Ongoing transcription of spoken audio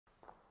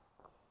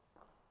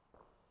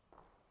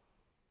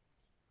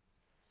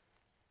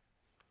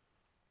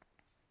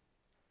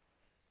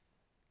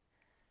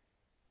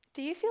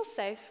Do you feel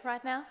safe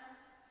right now?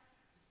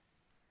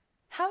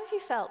 How have you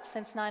felt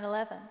since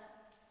 9/11?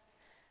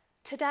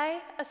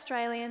 Today,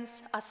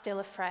 Australians are still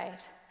afraid.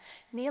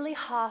 Nearly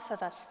half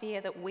of us fear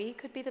that we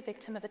could be the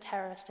victim of a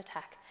terrorist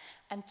attack,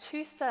 and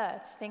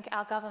 2/3 think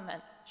our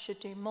government should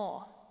do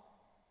more.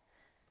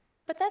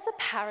 But there's a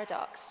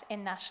paradox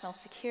in national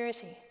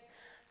security.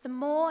 The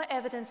more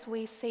evidence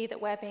we see that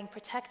we're being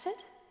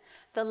protected,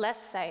 the less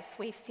safe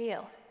we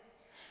feel.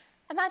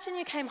 Imagine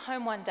you came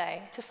home one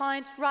day to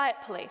find riot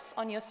police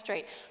on your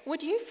street.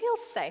 Would you feel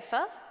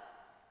safer?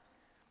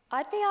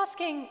 I'd be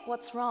asking,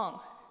 what's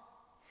wrong?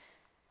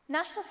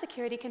 National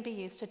security can be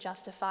used to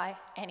justify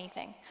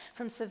anything,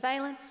 from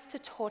surveillance to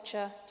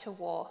torture to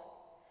war.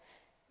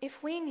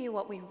 If we knew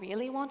what we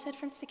really wanted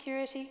from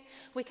security,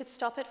 we could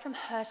stop it from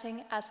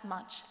hurting as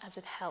much as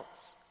it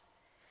helps.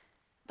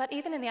 But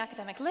even in the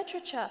academic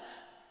literature,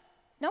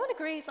 no one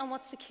agrees on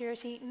what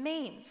security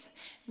means.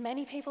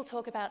 Many people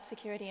talk about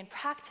security in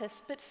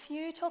practice, but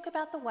few talk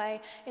about the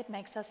way it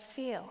makes us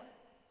feel.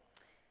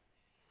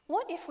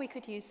 What if we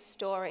could use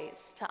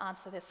stories to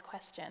answer this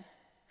question?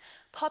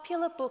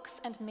 Popular books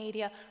and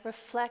media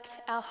reflect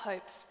our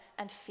hopes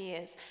and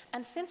fears,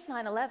 and since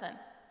 9/11,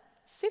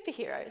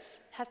 superheroes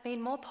have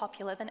been more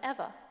popular than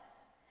ever.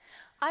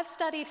 I've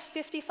studied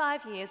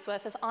 55 years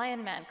worth of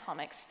Iron Man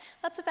comics.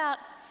 That's about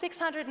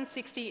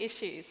 660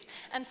 issues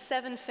and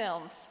 7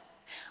 films.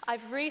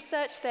 I've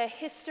researched their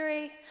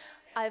history,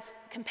 I've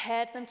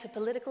compared them to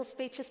political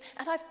speeches,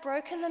 and I've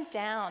broken them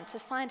down to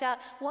find out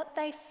what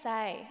they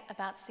say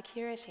about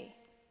security.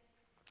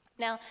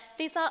 Now,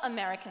 these are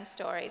American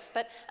stories,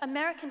 but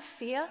American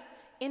fear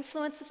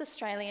influences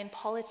Australian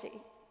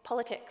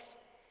politics.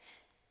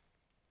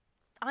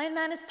 Iron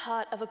Man is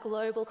part of a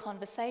global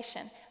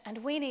conversation,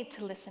 and we need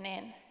to listen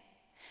in.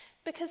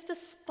 Because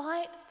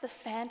despite the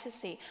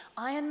fantasy,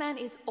 Iron Man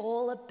is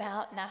all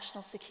about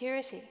national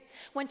security.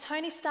 When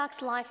Tony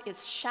Stark's life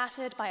is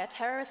shattered by a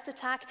terrorist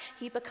attack,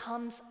 he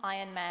becomes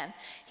Iron Man.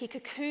 He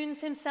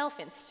cocoons himself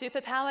in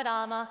superpowered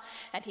armor,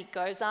 and he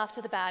goes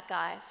after the bad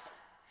guys.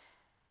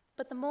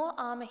 But the more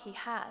armor he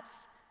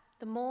has,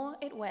 the more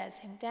it wears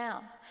him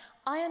down.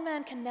 Iron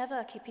Man can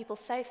never keep people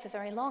safe for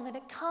very long, and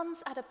it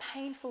comes at a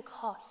painful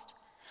cost.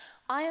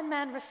 Iron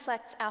Man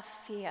reflects our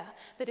fear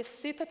that if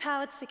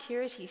superpowered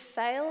security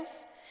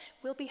fails,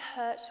 we'll be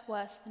hurt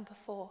worse than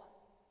before.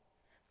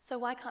 So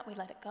why can't we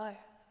let it go?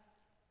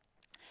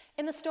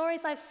 In the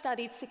stories I've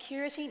studied,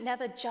 security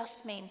never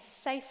just means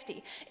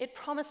safety. It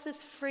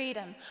promises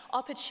freedom,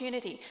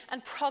 opportunity,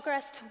 and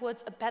progress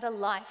towards a better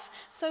life.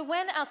 So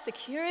when our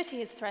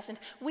security is threatened,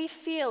 we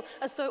feel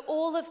as though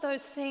all of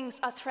those things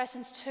are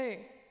threatened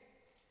too.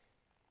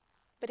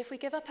 But if we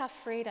give up our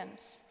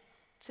freedoms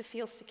to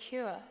feel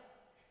secure,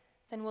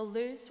 then we'll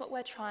lose what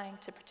we're trying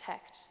to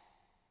protect.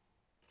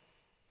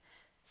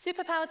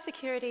 Superpowered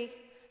security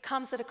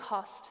comes at a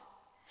cost.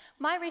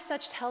 My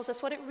research tells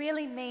us what it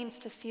really means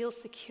to feel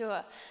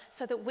secure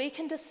so that we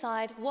can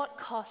decide what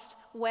cost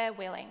we're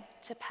willing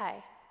to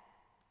pay.